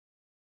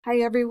Hi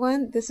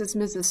everyone, this is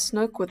Mrs.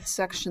 Snook with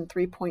section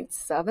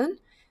 3.7,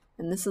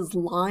 and this is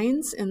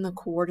lines in the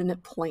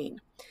coordinate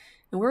plane.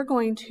 And we're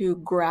going to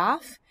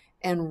graph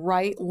and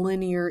write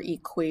linear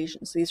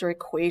equations. These are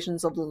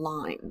equations of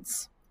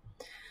lines.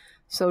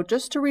 So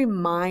just to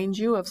remind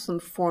you of some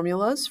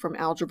formulas from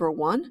Algebra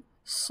 1,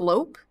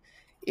 slope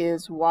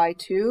is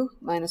y2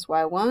 minus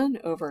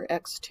y1 over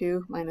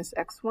x2 minus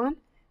x1.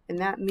 And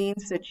that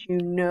means that you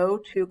know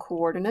two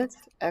coordinates,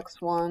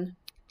 x1,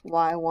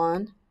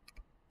 y1,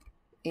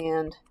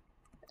 and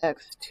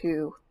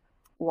x2,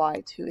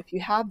 y2. If you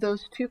have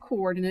those two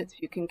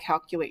coordinates, you can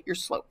calculate your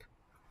slope.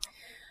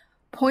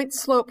 Point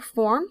slope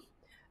form,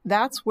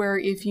 that's where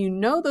if you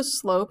know the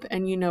slope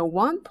and you know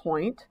one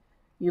point,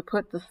 you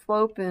put the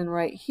slope in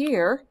right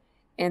here,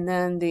 and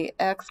then the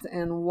x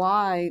and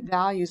y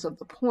values of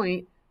the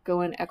point go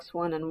in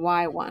x1 and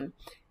y1.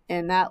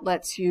 And that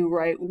lets you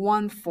write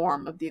one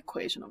form of the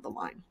equation of the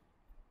line.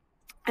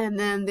 And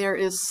then there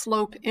is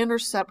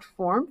slope-intercept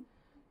form.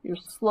 Your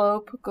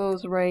slope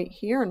goes right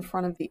here in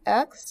front of the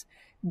x.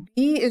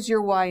 B is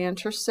your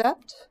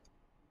y-intercept.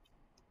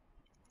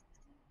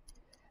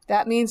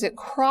 That means it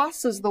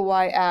crosses the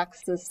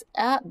y-axis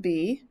at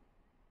B.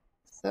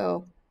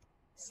 So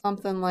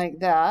something like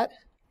that.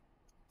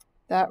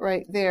 That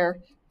right there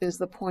is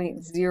the point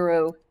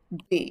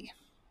 0B.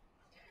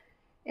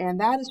 And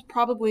that is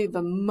probably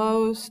the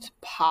most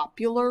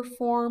popular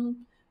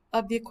form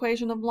of the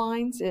equation of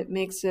lines. It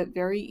makes it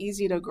very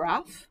easy to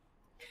graph.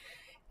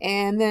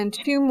 And then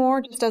two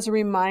more, just as a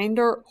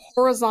reminder,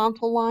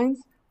 horizontal lines.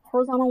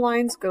 Horizontal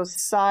lines go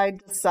side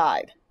to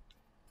side.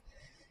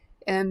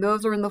 And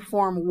those are in the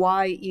form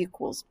y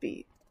equals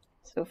b.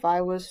 So if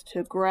I was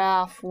to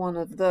graph one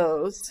of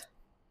those,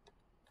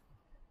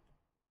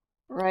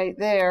 right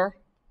there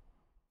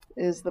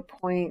is the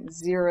point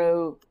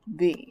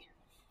 0b.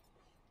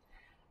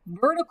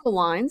 Vertical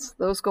lines,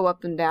 those go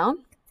up and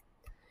down.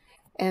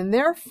 And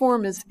their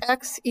form is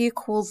x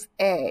equals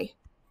a.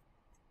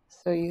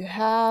 So you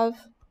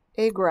have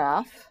a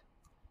graph,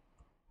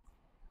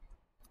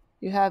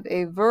 you have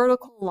a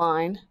vertical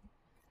line,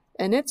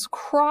 and it's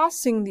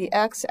crossing the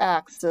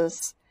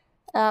x-axis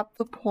at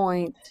the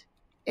point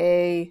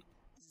A0.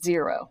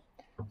 So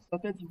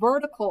if it's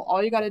vertical,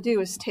 all you got to do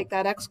is take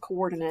that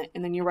x-coordinate,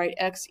 and then you write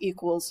x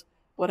equals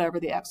whatever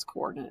the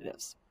x-coordinate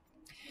is.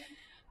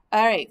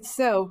 All right,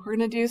 so we're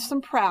going to do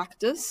some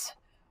practice.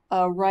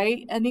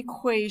 Write an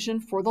equation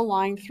for the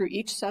line through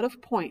each set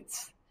of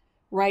points.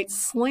 Write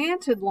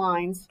slanted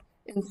lines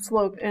in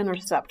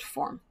slope-intercept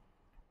form.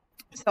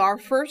 So our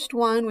first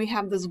one, we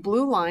have this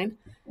blue line.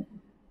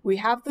 We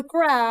have the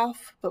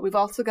graph, but we've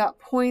also got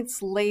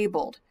points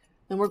labeled.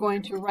 And we're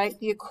going to write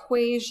the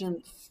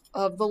equation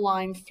of the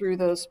line through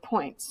those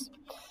points.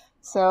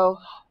 So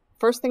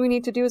first thing we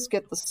need to do is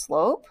get the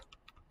slope.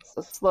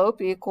 So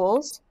slope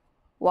equals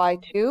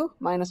y2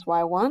 minus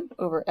y1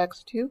 over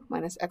x2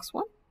 minus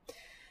x1.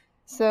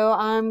 So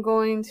I'm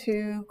going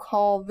to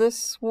call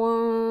this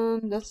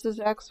one, this is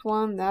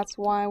x1, that's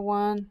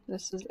y1,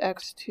 this is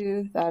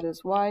x2, that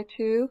is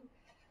y2.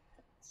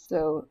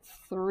 So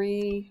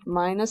 3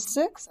 minus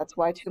 6, that's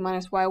y2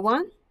 minus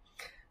y1,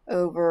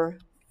 over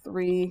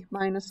 3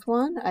 minus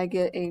 1. I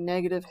get a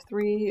negative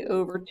 3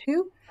 over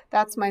 2.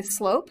 That's my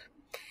slope.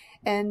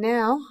 And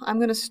now I'm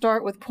going to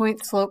start with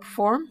point slope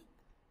form.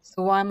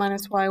 So y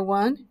minus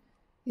y1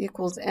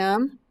 equals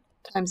m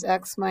times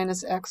x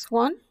minus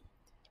x1.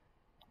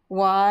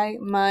 Y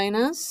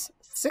minus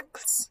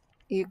 6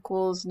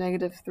 equals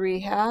negative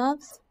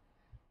 3/2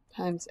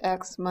 times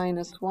x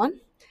minus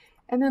 1.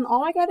 And then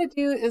all I got to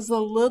do is a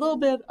little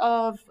bit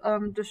of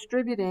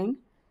distributing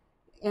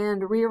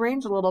and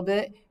rearrange a little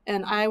bit,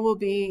 and I will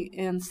be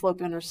in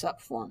slope-intercept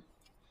form.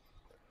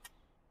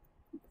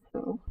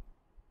 So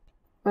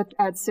let's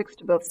add 6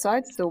 to both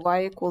sides. So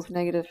y equals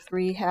negative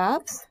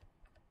 3/2,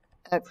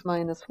 x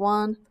minus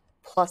 1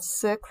 plus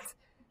 6.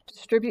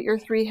 Distribute your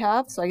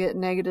 3/2, so I get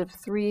negative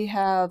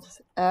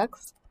 3/2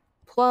 x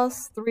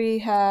plus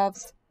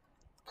 3/2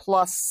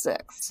 plus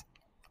 6.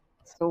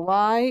 So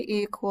y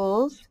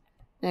equals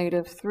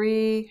negative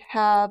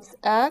 3/2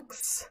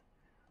 x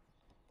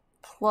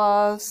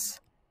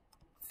plus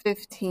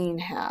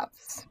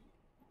 15/2.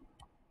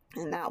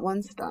 And that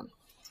one's done.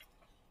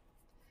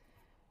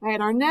 All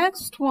right, our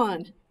next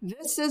one.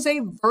 This is a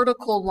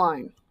vertical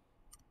line.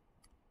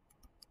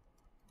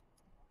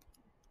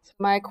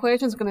 My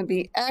equation is going to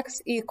be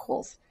x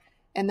equals,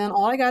 and then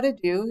all I got to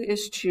do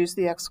is choose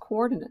the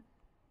x-coordinate.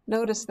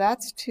 Notice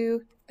that's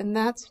 2 and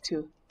that's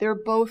 2. They're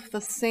both the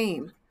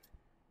same.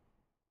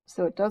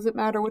 So it doesn't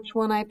matter which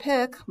one I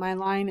pick, my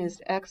line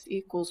is x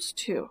equals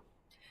 2.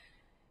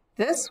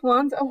 This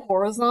one's a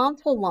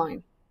horizontal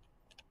line.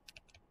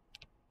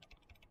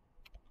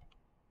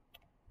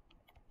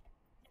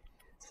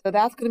 So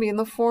that's going to be in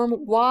the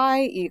form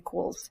y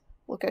equals.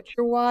 Look at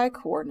your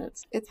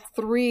y-coordinates. It's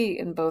 3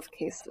 in both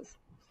cases.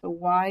 So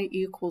y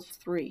equals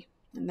 3,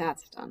 and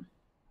that's done.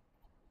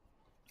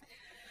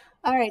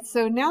 All right,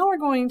 so now we're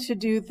going to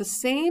do the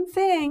same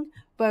thing,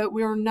 but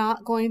we're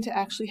not going to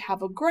actually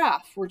have a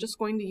graph. We're just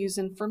going to use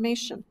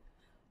information.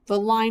 The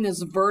line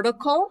is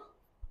vertical,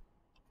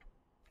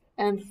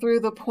 and through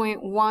the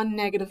point 1,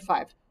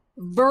 -5.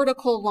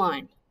 Vertical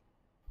line.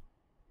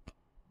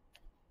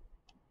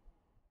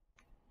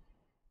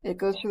 It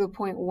goes through the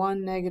point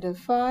 1,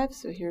 -5.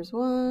 So here's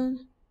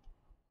 1.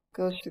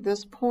 Goes through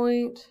this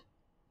point.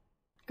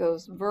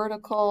 Goes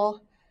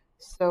vertical.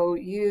 So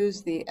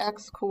use the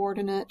x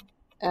coordinate,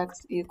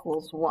 x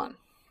equals 1.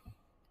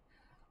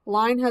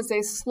 Line has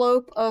a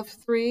slope of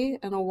 3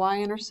 and a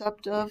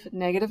y-intercept of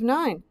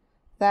 -9.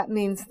 That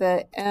means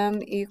that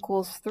m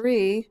equals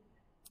 3,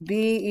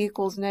 b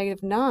equals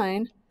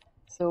 -9,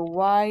 so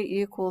y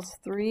equals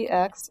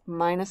 3x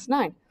minus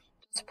 9.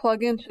 Just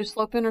plug into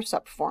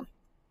slope-intercept form.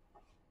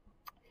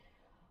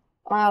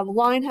 The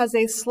line has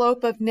a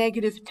slope of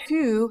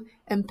 -2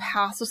 and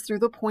passes through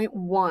the point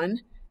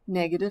 1,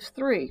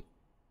 -3.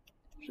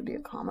 Should be a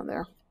comma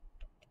there.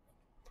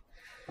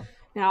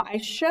 Now, I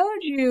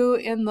showed you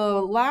in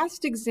the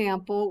last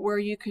example where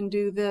you can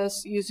do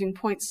this using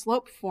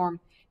point-slope form.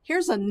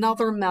 Here's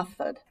another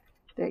method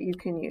that you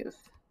can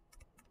use.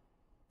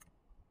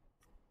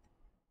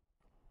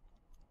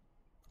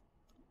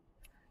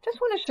 Just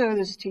want to show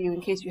this to you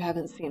in case you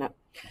haven't seen it.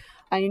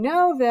 I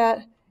know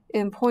that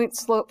in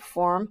point-slope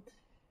form,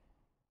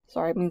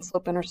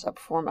 slope-intercept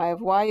form, I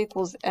have y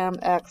equals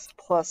mx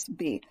plus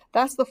b.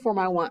 That's the form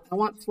I want. I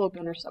want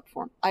slope-intercept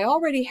form. I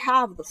already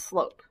have the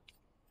slope.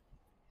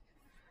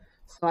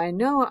 So I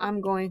know I'm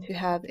going to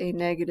have a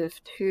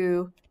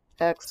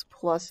 -2x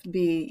plus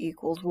b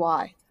equals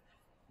y.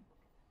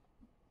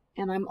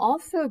 And I'm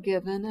also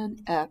given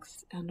an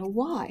x and a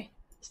y.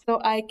 So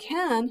I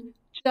can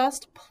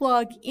just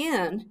plug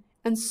in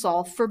and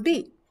solve for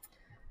b.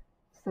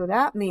 So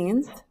that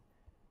means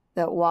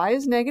that y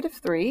is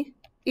 -3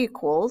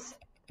 equals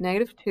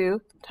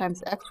 -2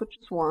 times x, which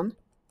is 1,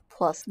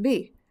 plus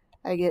b.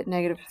 I get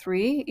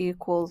 -3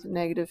 equals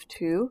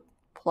 -2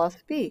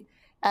 plus b.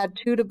 Add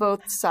 2 to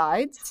both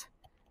sides,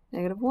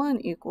 -1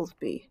 equals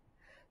b.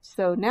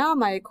 So now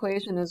my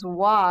equation is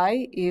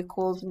y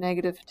equals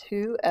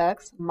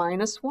 -2x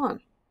minus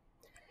 1.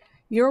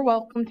 You're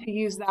welcome to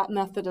use that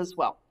method as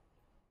well.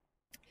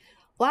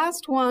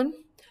 Last one,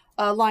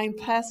 a line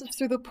passes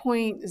through the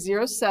point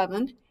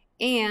 0,7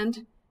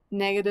 and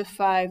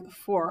 -5,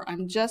 4.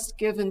 I'm just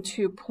given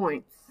 2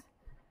 points.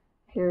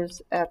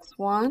 Here's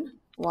x1,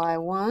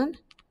 y1,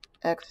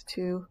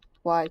 x2,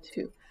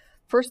 y2.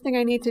 First thing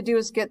I need to do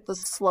is get the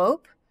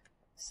slope.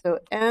 So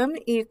m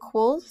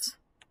equals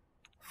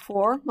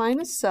 4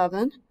 minus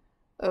 7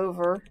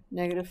 over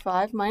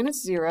 -5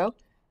 minus 0.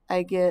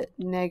 I get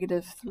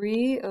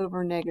 -3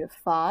 over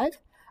 -5.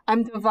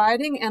 I'm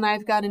dividing and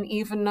I've got an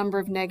even number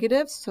of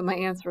negatives, so my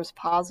answer is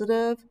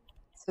positive,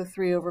 so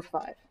 3 over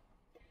 5.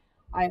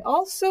 I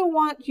also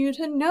want you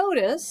to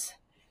notice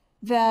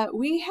that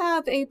we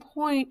have a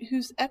point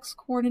whose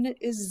x-coordinate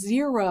is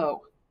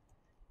 0.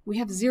 We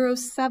have 0,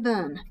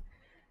 7.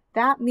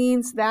 That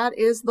means that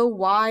is the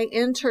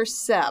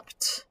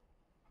y-intercept.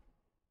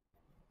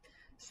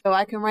 So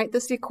I can write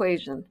this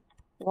equation.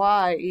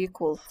 Y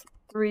equals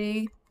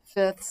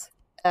 3/5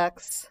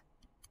 x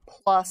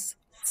plus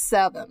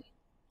 7.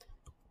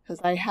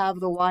 Because I have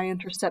the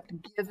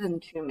y-intercept given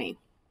to me.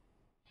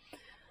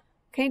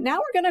 Okay, now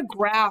we're going to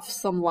graph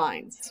some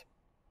lines.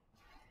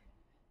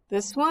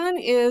 This one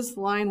is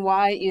line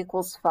y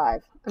equals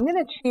 5. I'm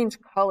going to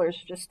change colors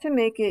just to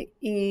make it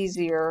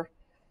easier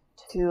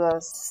to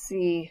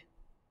see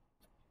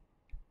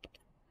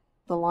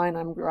the line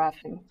I'm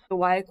graphing. So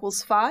y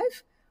equals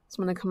 5. So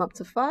I'm going to come up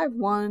to 5.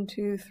 1,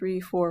 2, 3,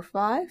 4,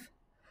 5.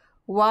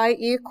 Y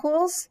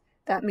equals,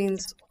 that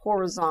means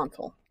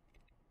horizontal.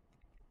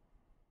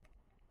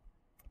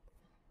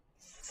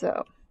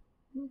 So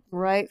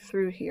right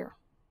through here.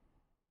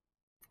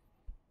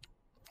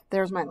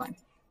 There's my line.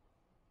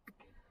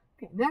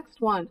 Okay,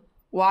 next one,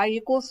 y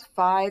equals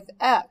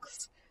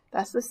 5x.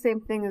 That's the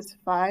same thing as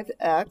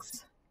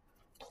 5x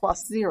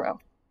plus 0.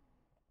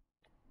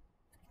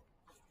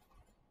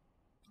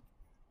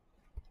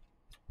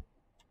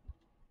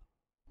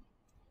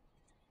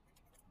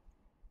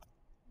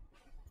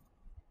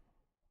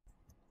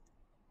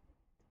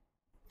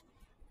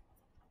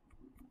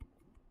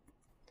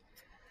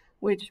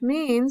 Which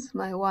means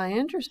my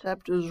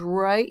y-intercept is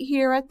right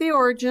here at the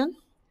origin.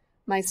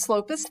 My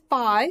slope is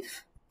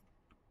 5.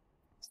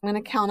 I'm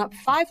going to count up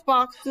 5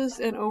 boxes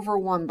and over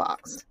 1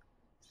 box.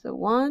 So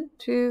 1,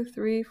 2,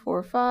 3,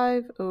 4,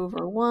 5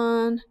 over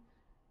 1.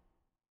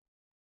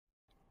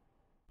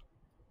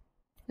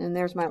 And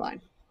there's my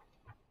line.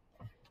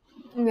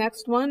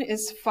 Next one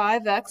is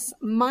 5x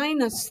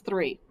minus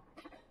 3.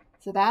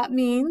 So that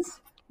means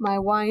my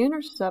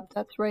y-intercept,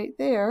 that's right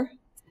there,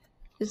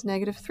 is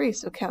 -3.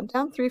 So count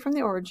down 3 from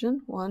the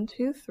origin. 1,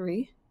 2,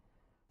 3.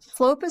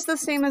 Slope is the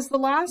same as the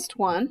last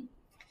one.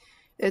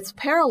 It's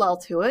parallel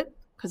to it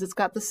because it's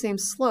got the same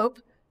slope.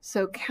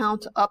 So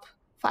count up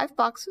 5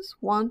 boxes.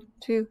 1,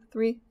 2,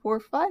 3, 4,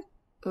 5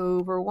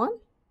 over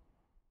 1.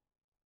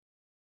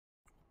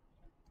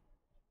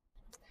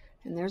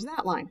 And there's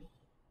that line.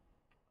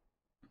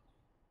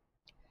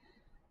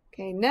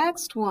 Okay,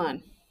 next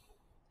one.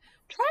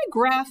 Try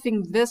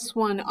graphing this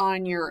one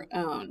on your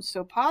own.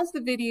 So pause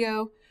the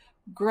video,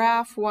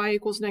 graph y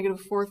equals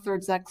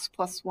 -4/3 x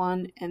plus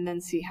 1, and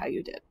then see how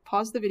you did.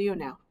 Pause the video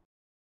now.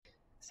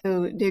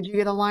 So did you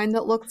get a line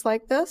that looks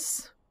like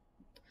this?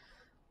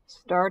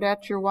 Start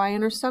at your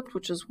y-intercept,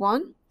 which is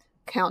 1.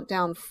 Count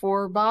down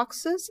 4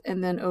 boxes,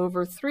 and then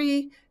over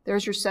 3,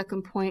 there's your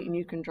second point, and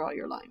you can draw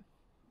your line.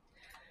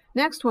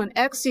 Next one,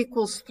 x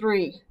equals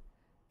 3.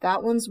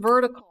 That one's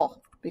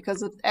vertical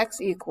because of x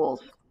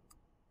equals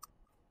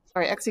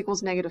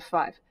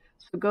 -5.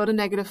 So go to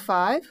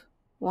 -5.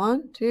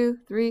 1, 2,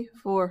 3,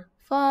 4,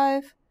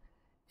 5,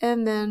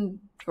 and then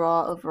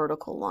draw a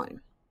vertical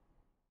line.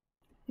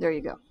 There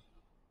you go.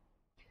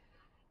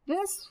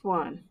 This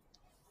one,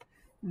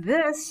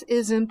 this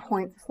is in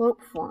point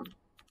slope form.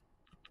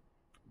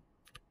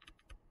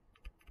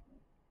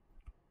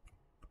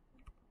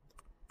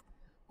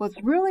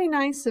 What's really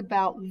nice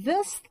about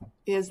this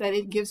is that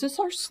it gives us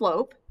our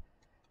slope.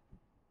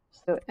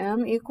 So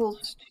m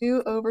equals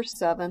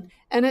 2/7,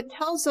 and it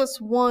tells us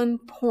 1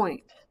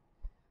 point.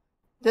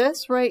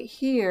 This right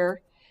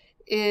here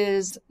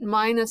is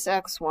minus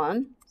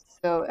x1,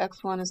 so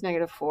x1 is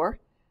 -4.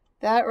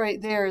 That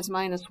right there is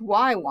minus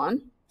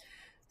y1,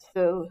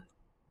 so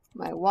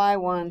my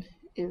y1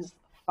 is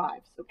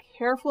 5. So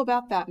careful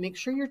about that. Make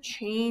sure you're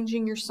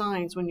changing your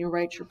signs when you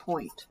write your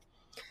point.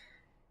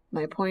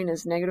 My point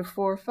is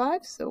 -4,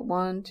 5, so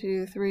 1,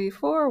 2, 3,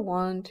 4,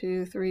 1,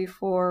 2, 3,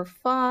 4,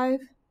 5.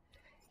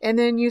 And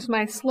then use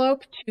my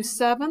slope,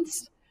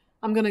 2/7.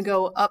 I'm going to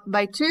go up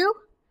by 2,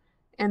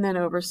 and then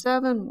over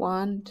 7,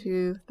 1,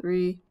 2,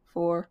 3,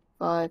 4,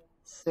 5,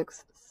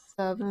 6,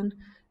 7.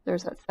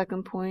 There's that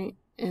second point,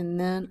 and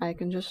then I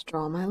can just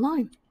draw my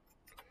line.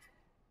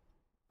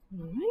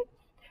 All right.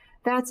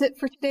 That's it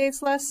for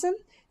today's lesson.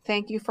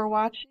 Thank you for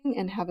watching,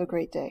 and have a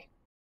great day.